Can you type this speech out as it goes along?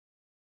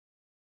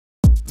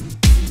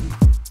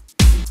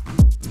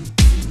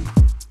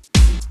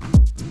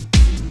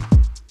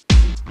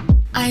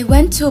I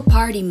went to a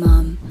party,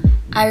 Mom.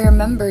 I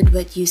remembered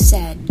what you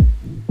said.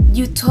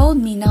 You told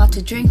me not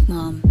to drink,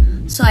 Mom,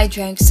 so I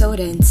drank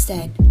soda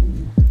instead.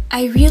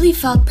 I really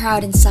felt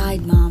proud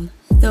inside, Mom,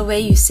 the way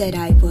you said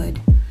I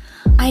would.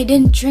 I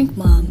didn't drink,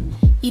 Mom,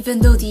 even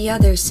though the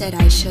others said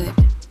I should.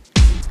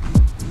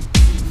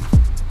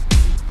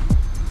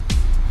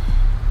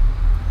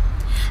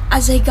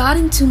 As I got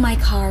into my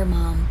car,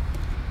 Mom,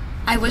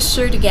 I was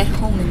sure to get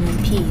home in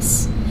one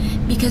piece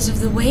because of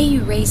the way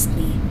you raised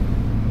me,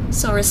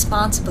 so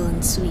responsible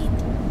and sweet.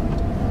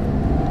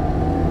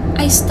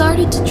 I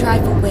started to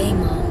drive away,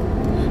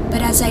 Mom,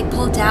 but as I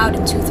pulled out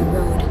into the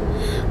road,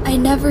 I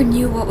never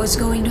knew what was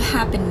going to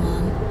happen,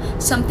 Mom,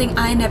 something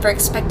I never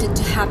expected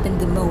to happen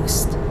the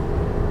most.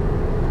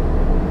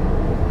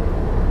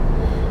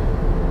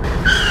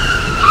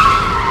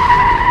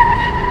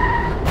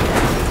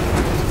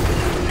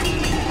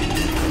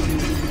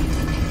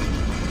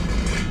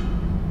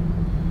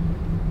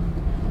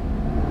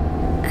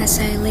 As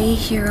I lay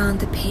here on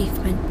the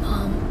pavement,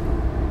 Mom,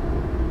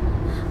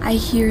 I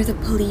hear the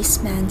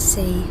policeman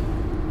say,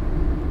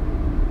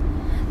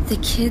 "The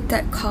kid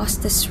that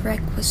caused this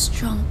wreck was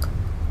drunk.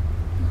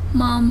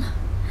 Mom,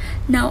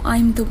 now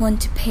I'm the one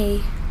to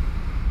pay."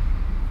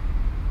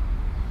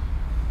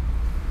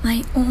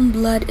 My own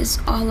blood is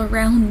all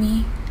around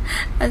me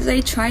as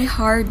I try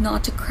hard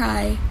not to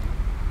cry.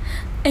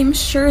 I'm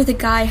sure the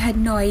guy had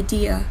no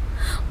idea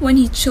when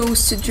he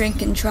chose to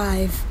drink and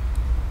drive.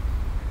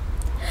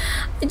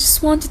 I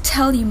just want to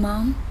tell you,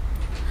 Mom,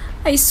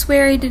 I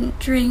swear I didn't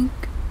drink.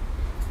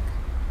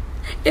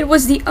 It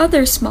was the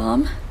others,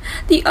 Mom.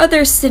 The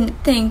others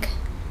didn't think.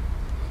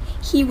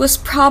 He was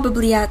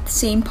probably at the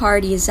same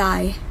party as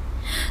I.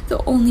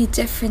 The only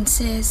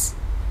difference is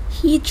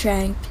he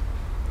drank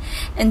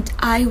and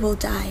I will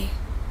die.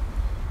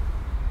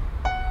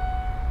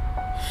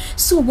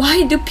 So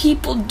why do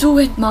people do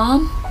it,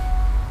 Mom?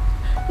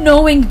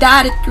 Knowing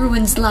that it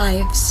ruins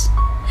lives.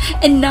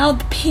 And now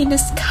the pain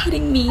is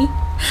cutting me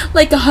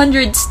like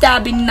 100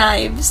 stabbing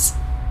knives.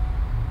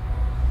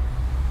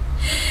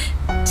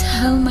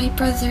 Tell my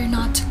brother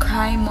not to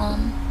cry,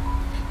 Mom.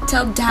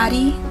 Tell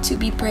Daddy to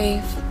be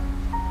brave.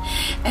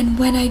 And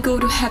when I go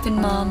to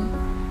heaven, Mom,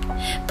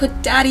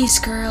 put Daddy's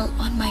girl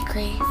on my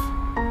grave.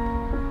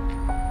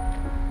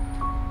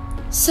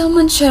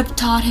 Someone should have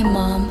taught him,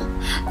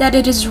 Mom, that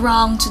it is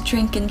wrong to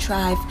drink and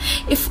drive.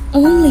 If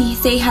only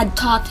they had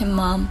taught him,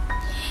 Mom,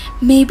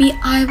 maybe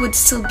I would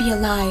still be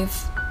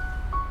alive.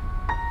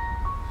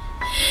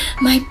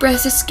 My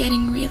breath is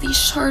getting really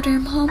shorter,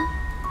 Mom,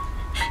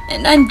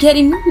 and I'm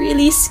getting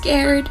really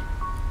scared.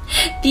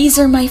 These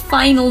are my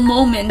final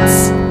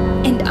moments,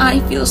 and I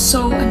feel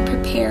so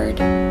unprepared.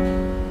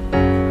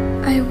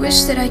 I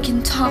wish that I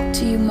can talk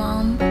to you,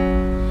 Mom,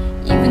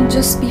 even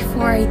just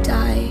before I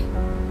die.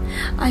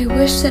 I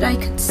wish that I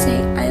could say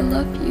I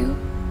love you.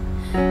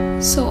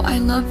 So I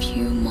love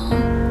you,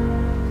 Mom.